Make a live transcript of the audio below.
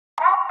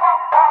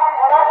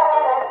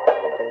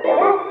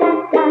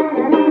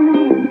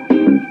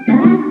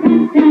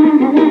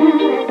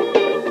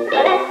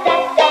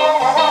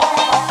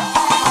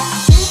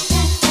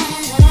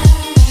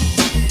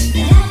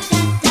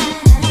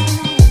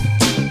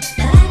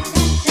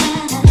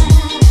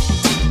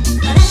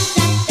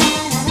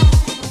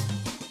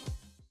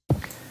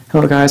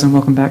Hello guys and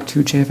welcome back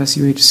to JFS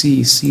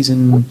UHC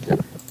season,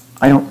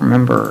 I don't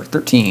remember,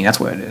 13,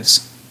 that's what it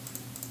is.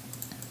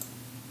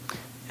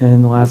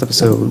 In the last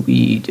episode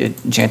we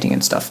did enchanting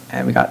and stuff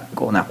and we got a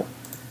golden apple.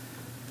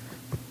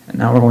 And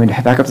now we're going to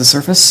head back up to the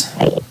surface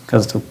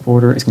because the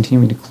border is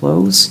continuing to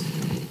close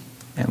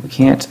and we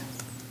can't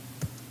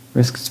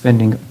risk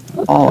spending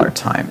all our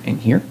time in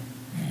here.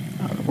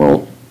 The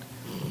world,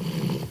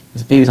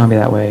 there's a baby zombie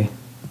that way.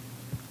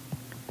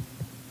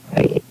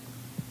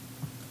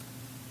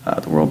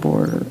 The world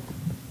border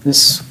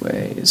this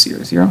way is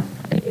 0, 0.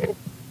 We're going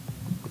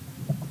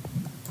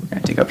to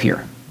dig up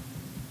here.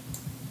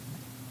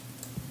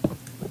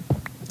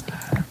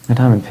 My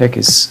diamond pick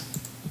is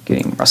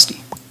getting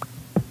rusty.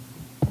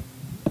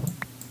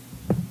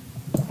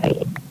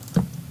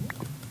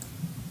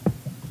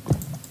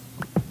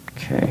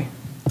 Okay.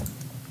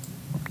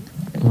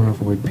 I want to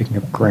avoid picking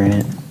up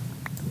granite.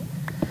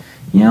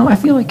 You know, I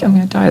feel like I'm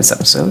going to die this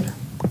episode.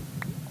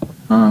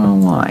 I don't know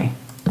why.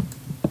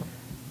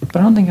 But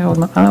I don't think I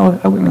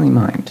wouldn't really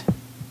mind.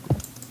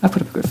 I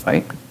put up a good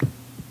fight.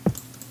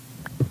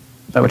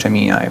 By which I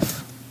mean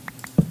I've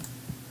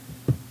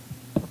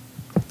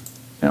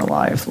been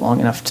alive long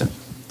enough to,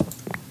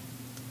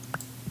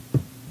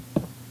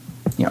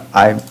 you know,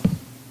 let's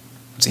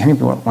see, how many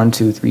people? 1,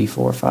 2, 3,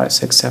 4, 5,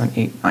 6, 7,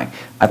 8, 9.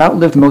 I've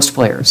outlived most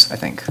players, I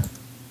think.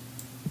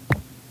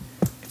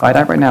 If I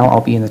die right now,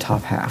 I'll be in the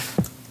top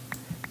half.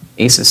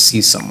 Aces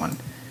sees someone.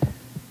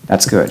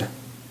 That's good.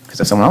 Because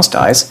if someone else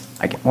dies,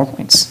 I get more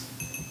points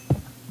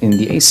in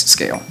the ace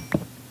scale.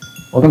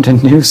 Welcome to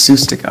New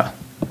Sustica.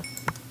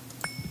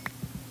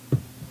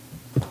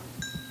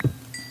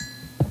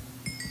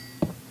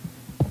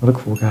 What a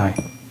cool guy.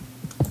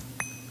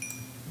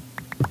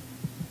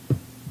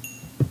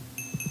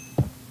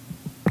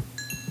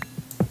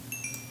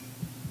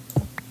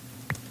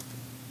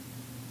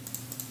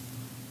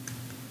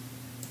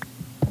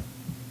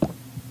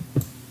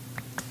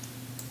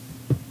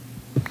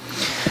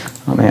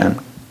 Oh man.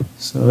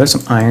 So there's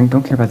some iron.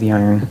 Don't care about the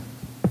iron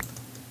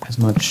as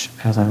much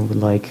as I would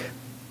like.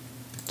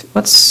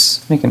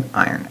 Let's make an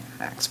iron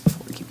axe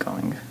before we keep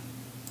going.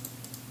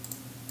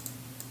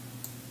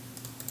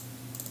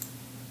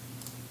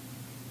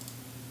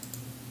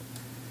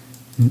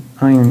 An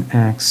iron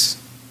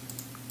axe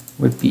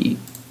would be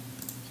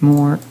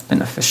more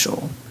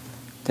beneficial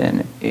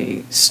than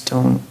a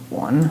stone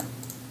one.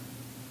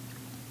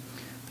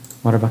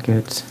 Water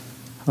bucket,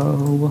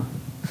 hoe.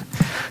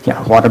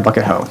 Yeah, water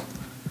bucket, hoe.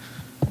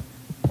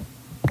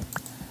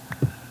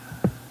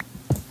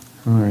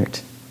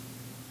 Alright.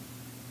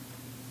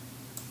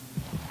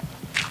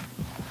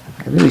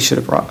 I really should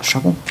have brought a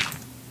shovel.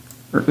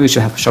 Or really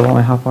should have a shovel on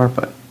my hotbar,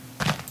 but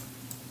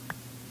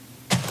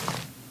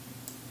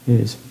it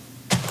is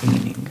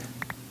raining.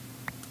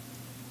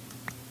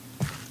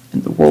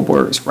 And the world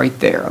border is right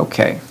there.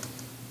 Okay.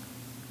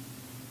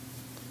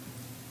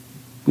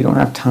 We don't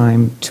have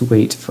time to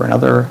wait for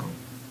another.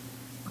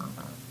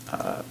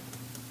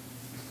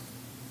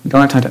 We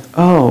don't have time to.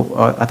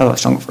 Oh, I thought it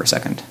was jungle for a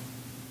second.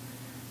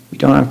 We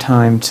don't have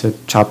time to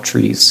chop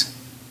trees.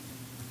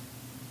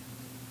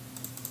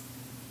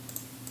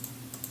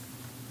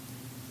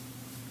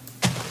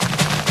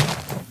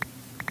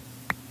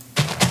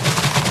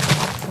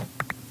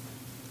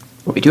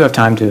 But we do have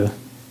time to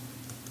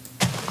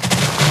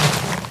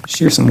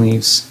shear some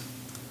leaves.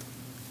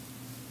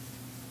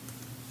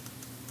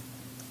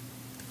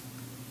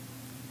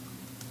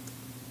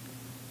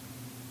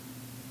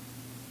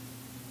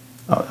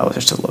 Oh, that was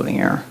just a loading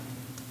error.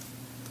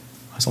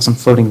 I saw some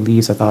floating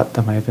leaves. I thought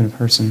that might have been a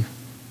person.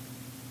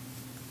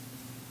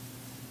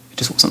 It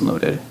just wasn't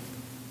loaded.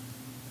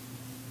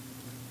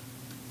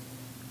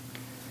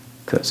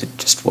 Because it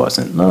just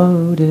wasn't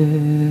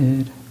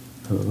loaded.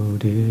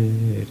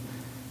 Loaded.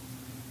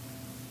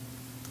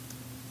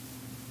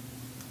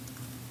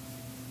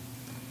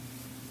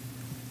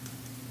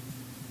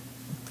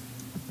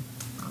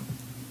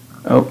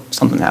 Oh,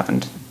 something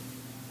happened.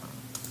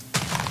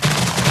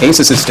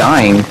 Asus is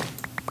dying.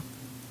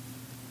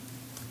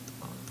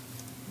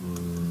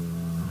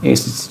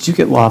 Aces, did you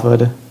get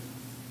lavaed?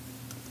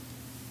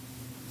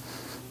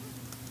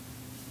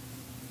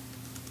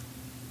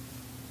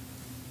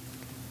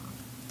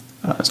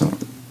 So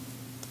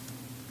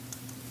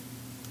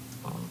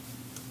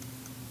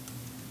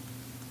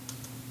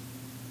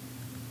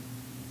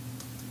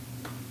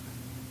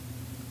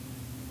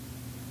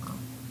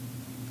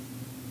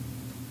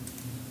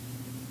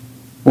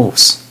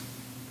wolves.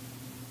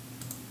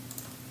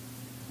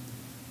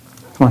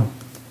 Come on.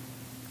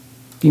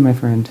 Be my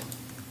friend.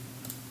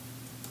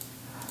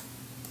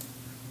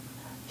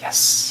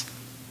 Yes.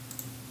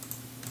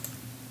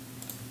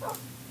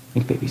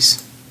 Make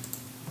babies.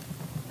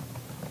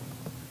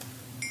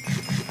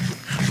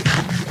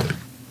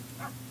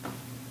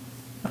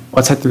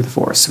 Let's head through the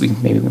forest so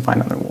maybe we can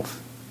find another wolf.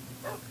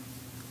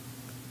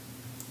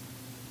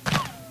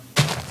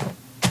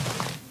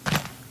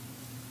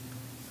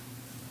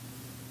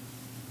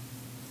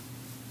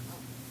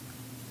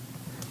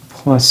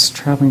 Plus,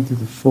 traveling through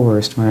the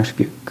forest might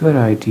actually be a good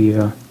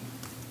idea,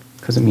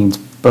 because it means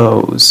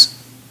bows.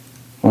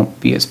 won't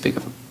be as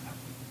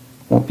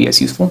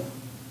useful.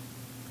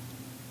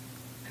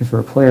 And for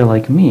a player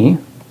like me,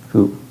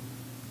 who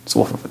is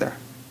wolf over there,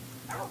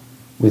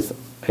 with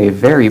a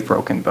very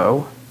broken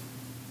bow,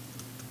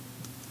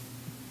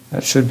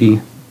 that should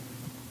be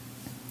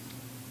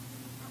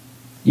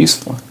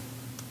useful.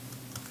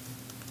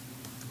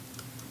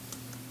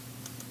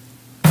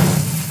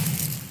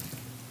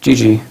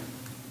 GG.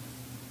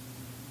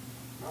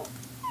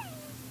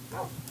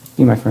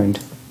 Be my friend.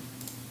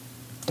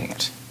 Dang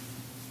it.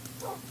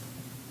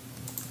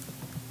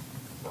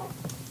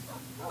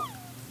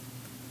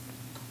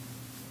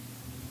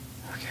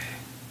 Okay.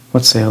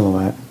 What's Salo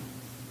at?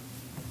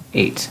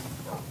 8.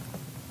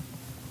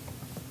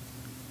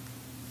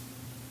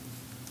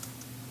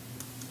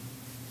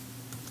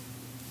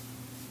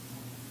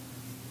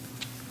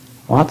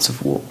 Lots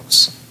of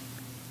wolves.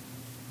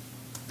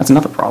 That's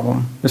another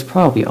problem. There's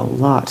probably a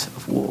lot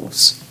of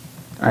wolves.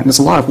 Alright, there's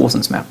a lot of wolves in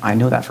this map. I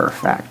know that for a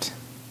fact.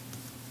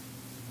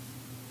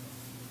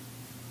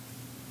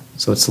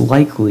 So it's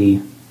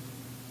likely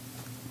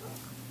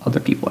other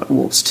people have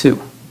wolves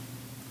too.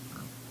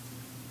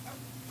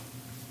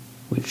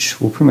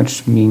 Which will pretty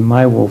much mean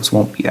my wolves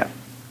won't be that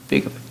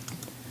big of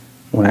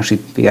a, won't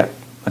actually be that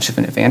much of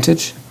an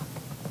advantage.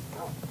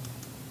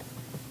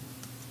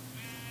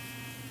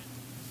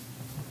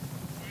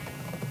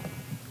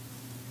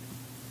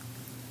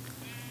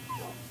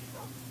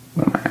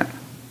 Where am I at?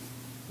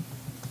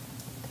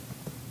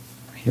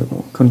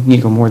 I need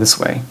to go more this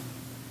way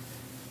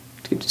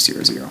to get to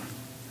 0-0.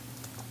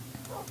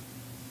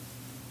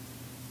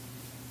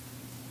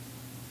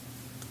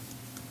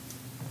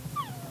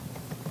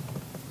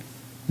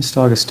 This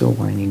dog is still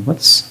whining.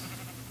 Let's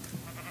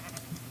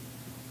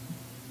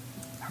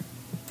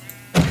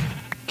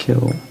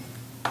kill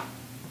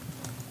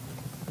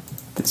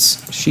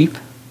this sheep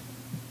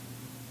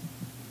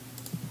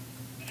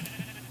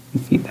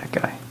and feed that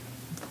guy.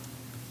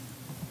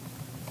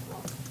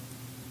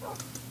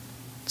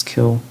 Let's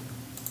kill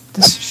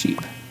this sheep.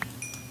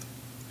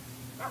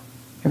 Here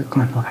we go,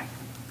 come on, little guy.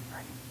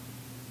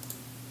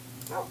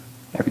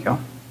 There we go.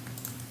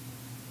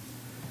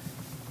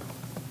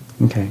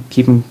 Okay,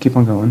 keep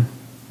on going.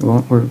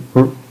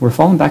 We're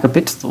falling back a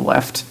bit to the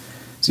left.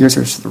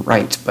 0-0 to the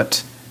right,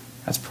 but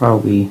that's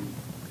probably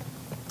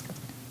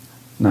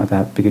not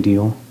that big a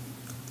deal.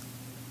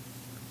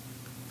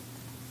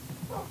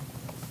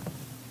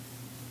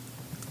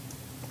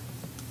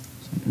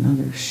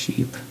 Another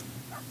sheep.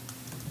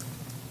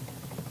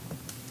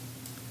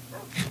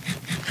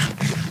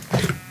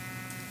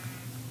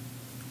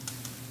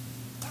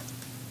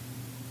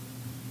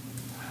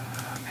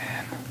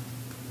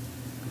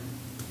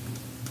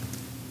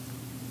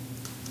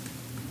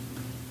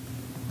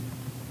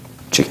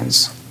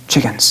 Chickens.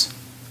 Chickens.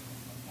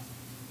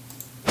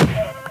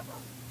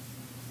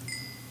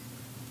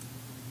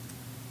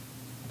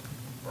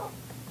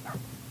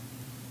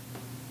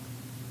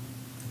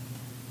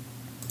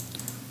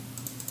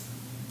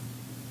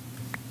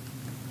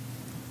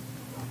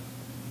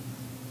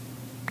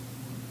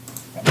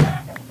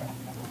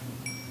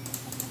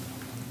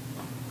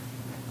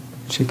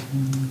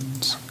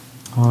 Chickens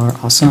are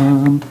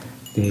awesome.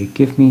 They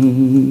give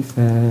me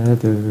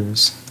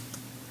feathers.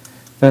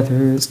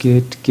 Feathers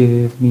get to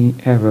give me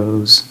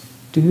arrows.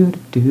 Do do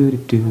do do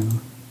do.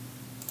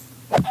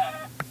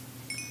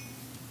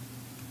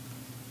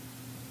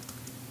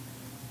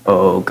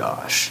 Oh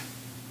gosh.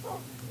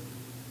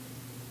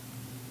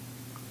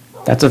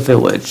 That's a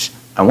village.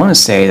 I want to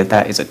say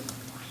that is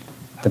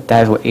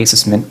what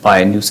Asus meant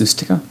by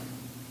Nusustica,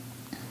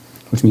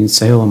 which means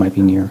Saola might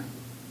be near.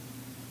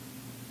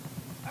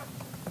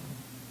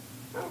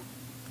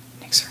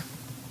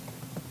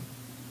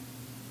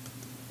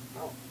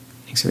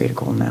 Ate a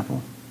golden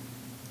apple.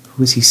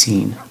 Who has he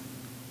seen?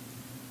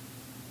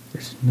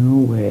 There's no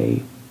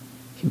way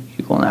he would eat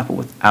a golden apple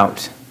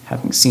without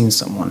having seen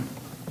someone.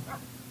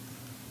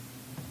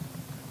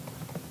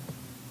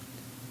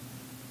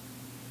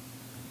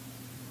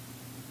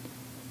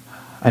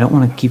 I don't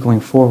want to keep going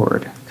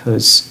forward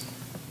because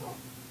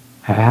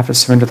I have to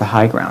surrender the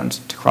high ground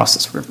to cross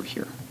this river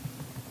here.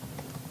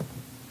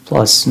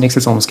 Plus,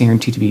 Nixer's almost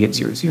guaranteed to be at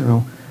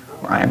 0-0,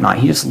 where I am not.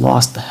 He just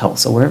lost the health,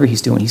 so whatever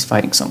he's doing, he's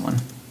fighting someone.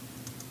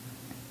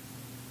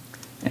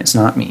 And it's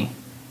not me.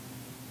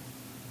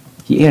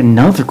 He ate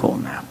another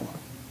golden apple.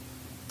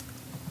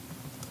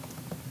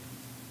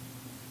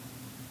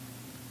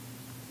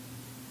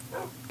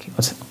 Okay,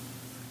 let's...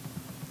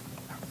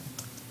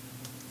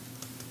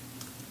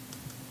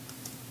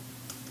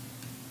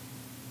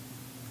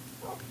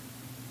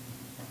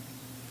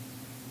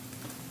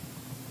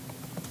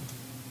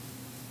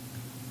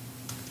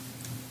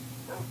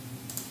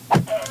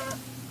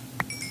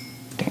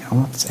 Dang, I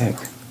want this egg.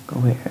 Go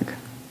away, egg.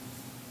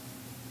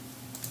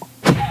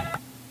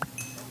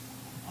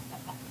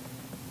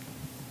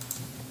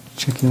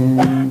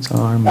 Chickens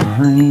are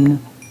mine.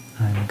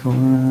 I'm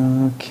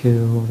gonna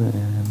kill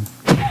them.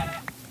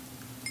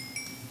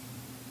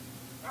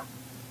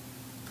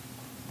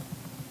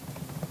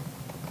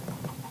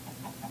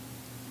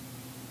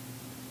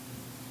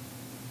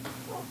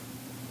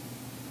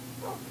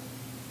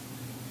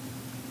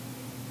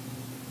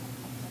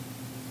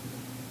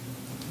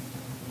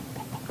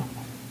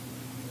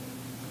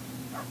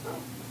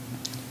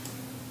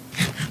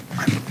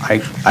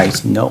 I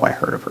know I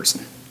heard a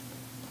person.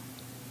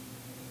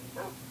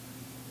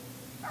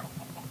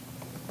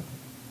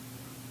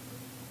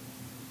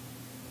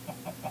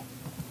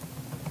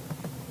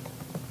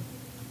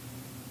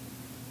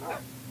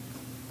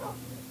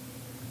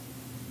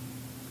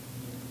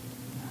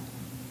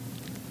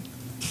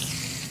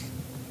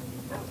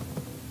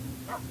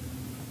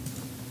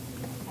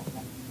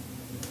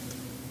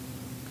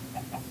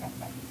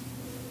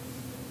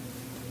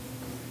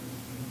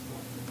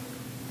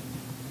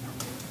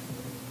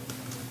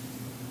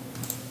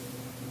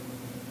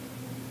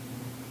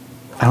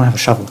 I don't have a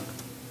shovel.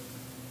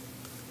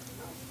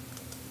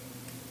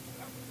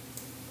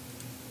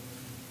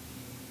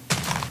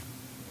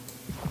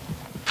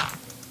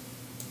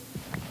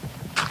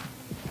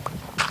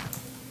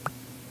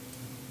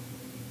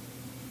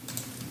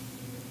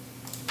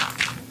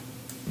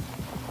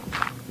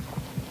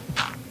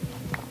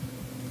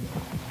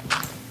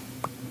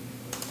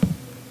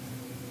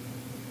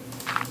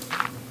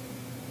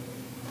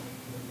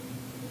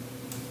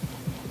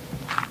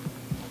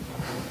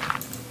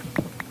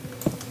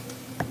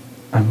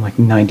 I'm like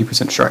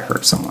 90% sure I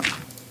heard someone.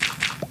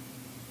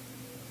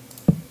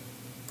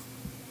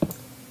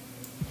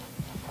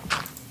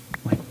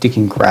 Like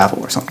digging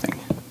gravel or something.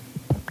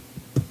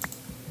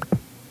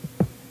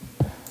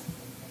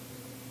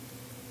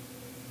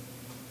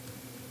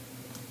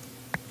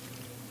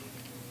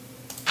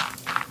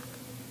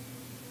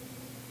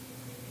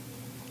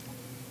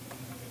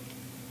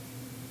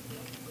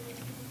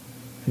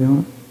 I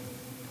don't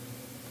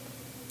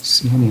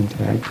see a name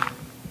tag.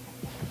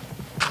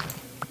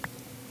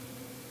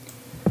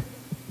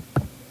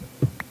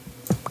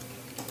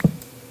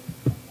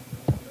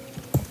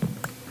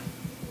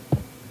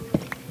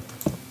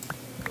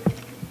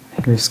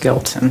 Here's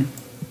skeleton.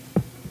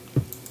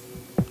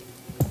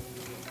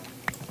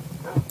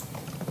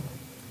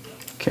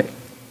 Okay.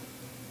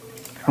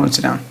 Everyone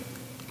sit down.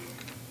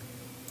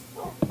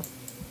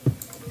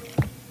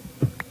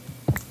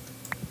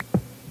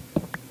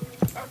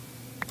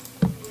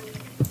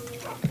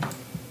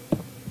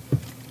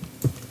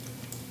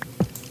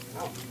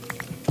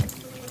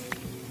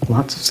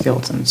 Lots of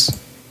skeletons.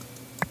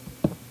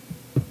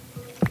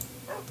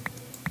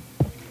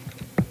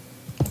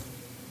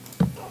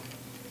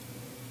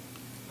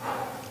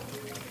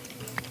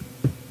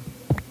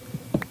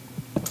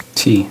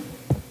 T.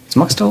 Is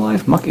Muck still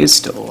alive? Muck is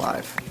still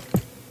alive.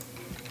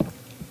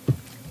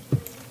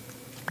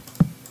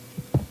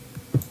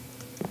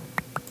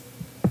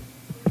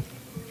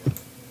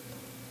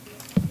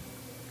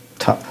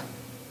 Tup.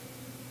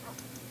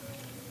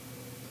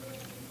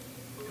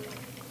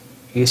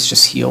 Ace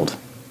just healed.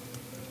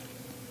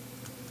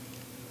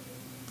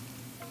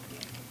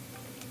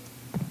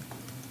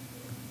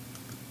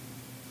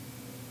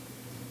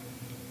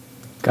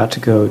 Got to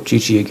go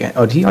GG again.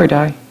 Oh, did he already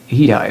die?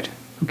 He died.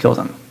 Who killed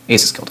him?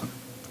 Ace has killed him.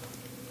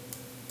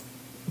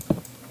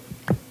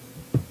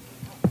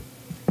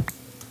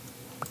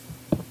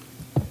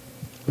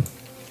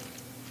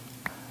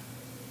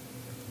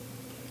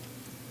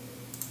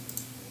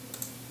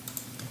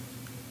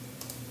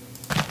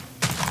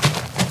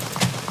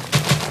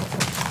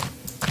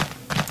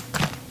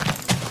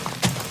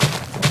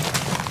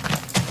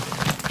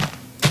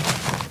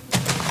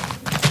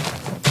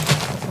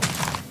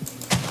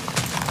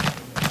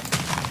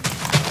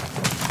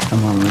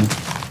 Come on.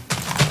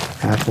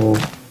 Apple.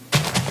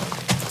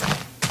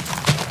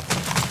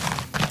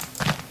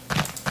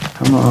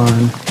 Come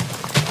on.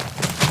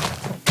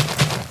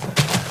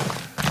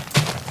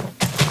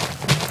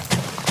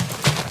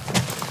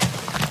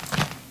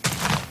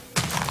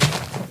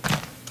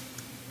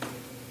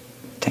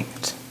 Dang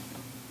it.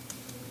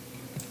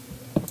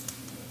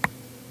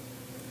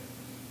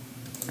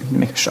 I need to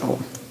make a shovel.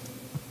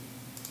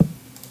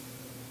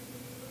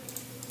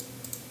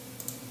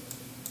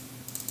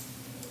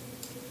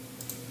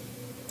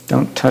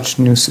 Don't touch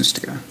new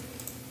Sustika.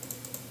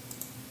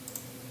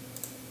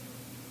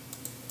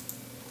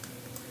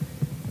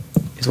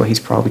 Is what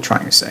he's probably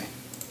trying to say.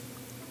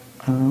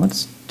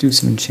 Let's do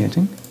some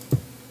enchanting.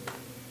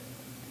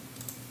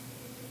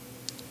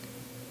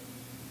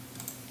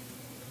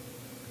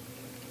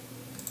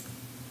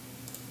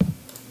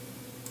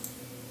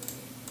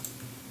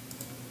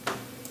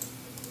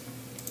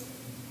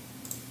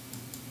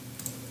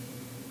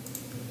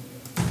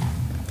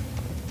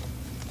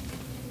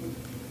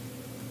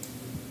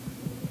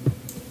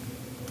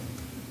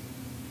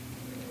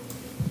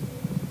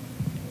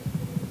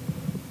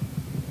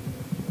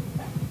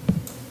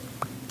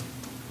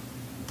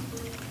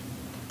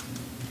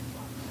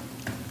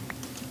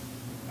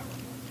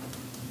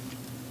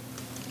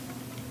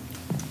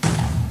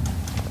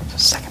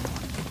 Second one.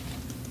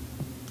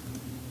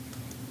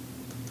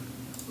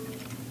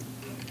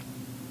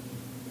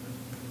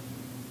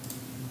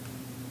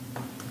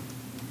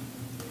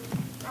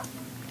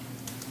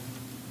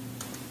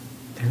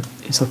 There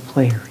is a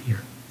player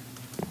here.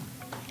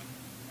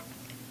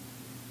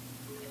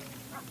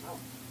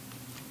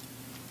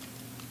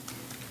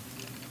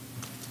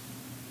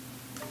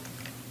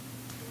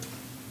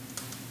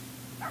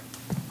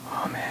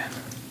 Oh man.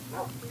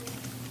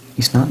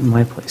 He's not in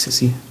my place, is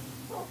he?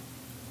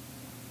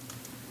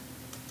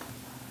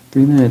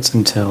 3 minutes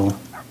until...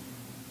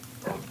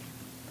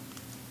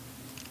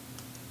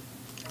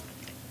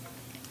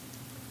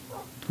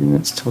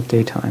 till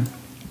daytime.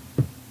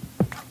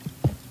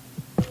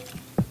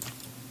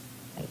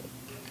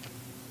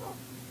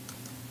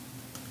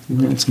 3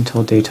 minutes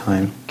until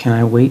daytime. Can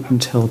I wait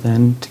until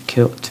then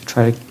to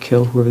try to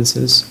kill whoever this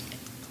is?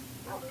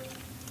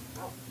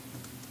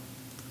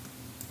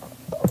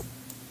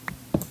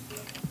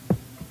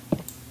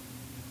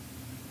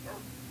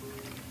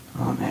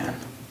 Oh man.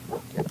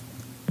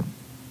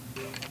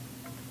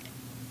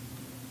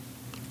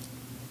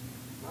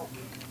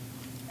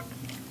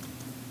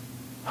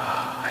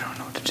 I don't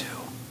know what to do.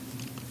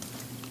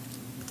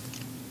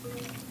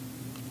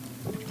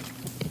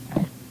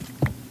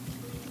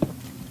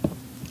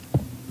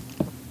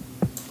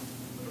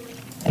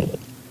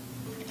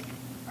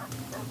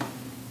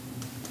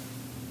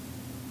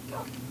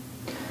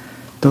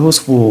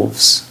 Those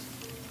wolves.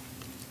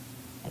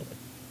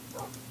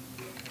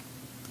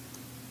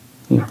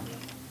 Here.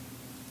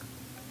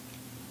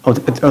 Oh,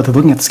 they're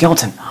looking at the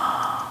skeleton.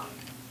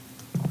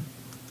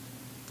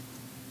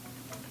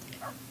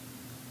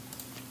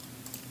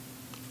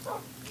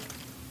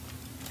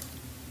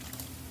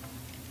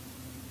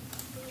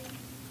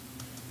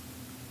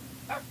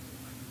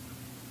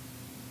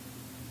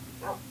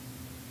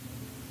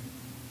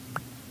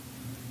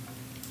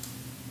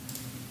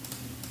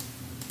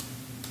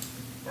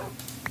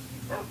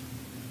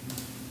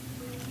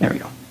 There we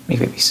go. Make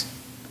babies.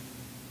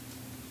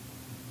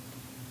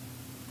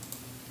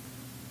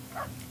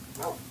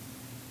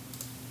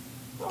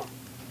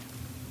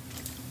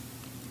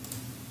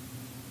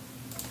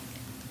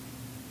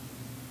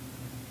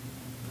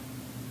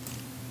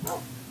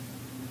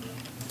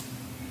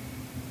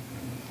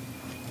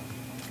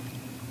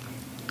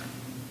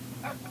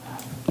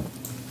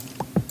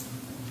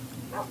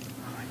 Oh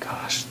my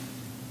gosh.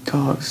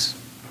 Dogs.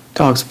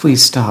 Dogs,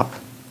 please stop.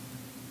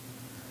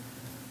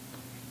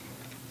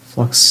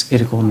 Flux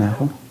itical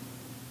now.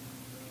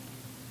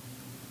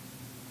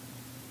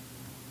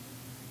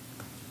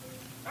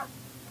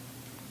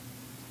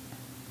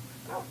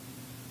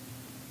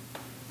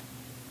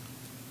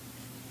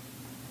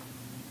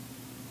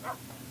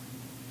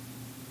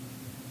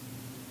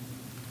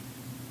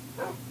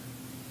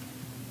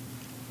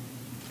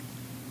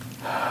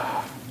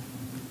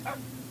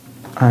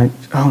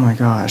 Oh my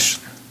gosh.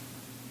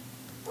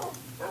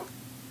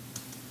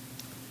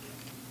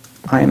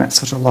 I am at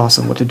such a loss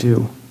of what to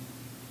do.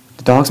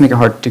 The dogs make it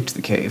hard to dig to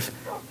the cave.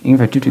 Even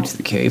if I do dig to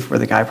the cave, where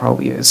the guy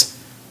probably is,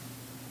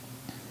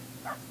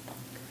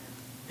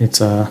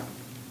 it's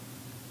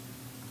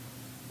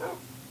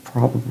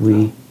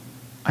probably...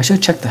 I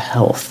should check the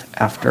health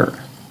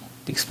after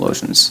the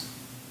explosions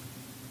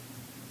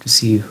to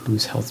see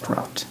whose health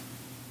dropped.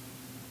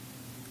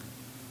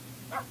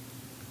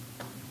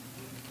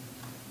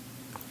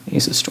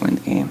 He's just joined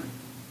the game.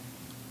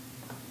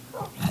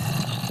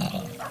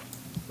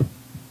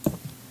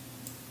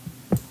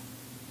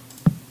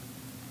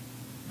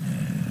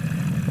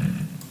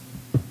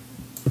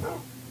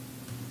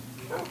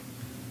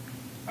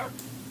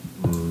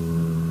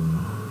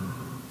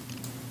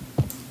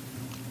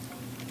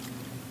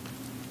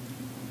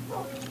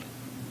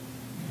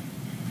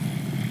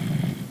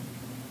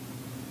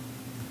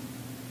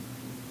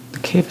 The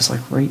cave is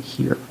like right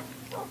here.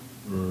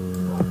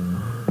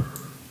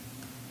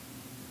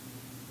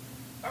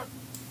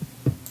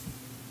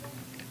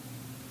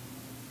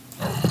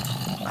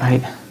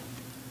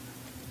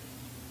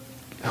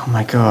 Oh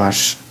my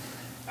gosh.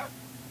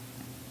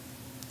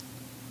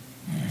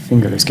 My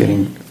finger is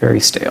getting very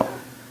stale.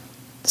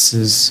 This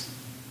is...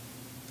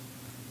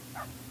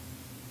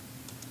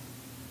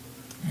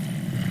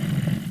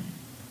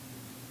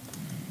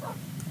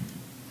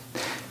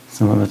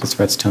 Someone with this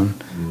redstone.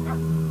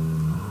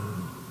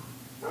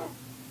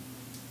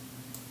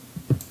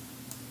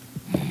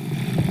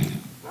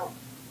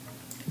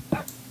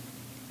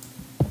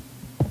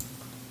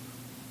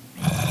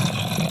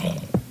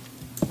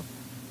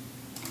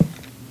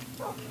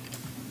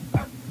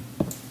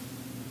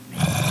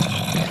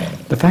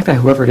 The fact that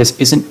whoever it is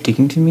isn't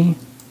digging to me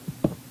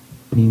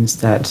means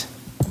that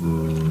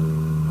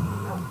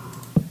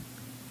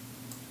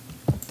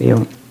they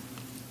don't...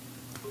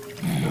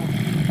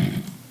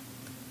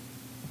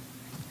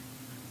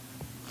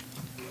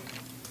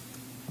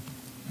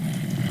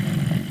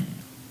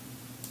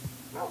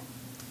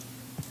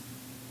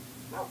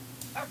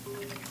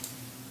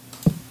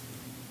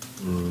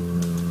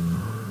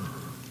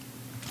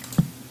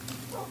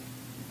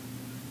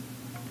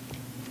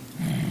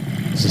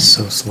 This is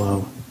so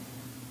slow.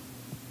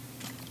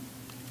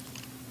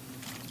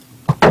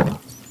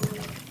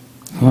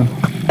 Come on,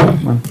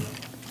 come on.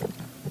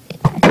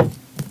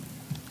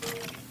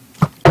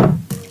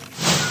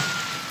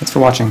 Thanks for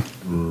watching.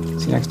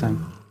 See you next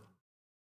time.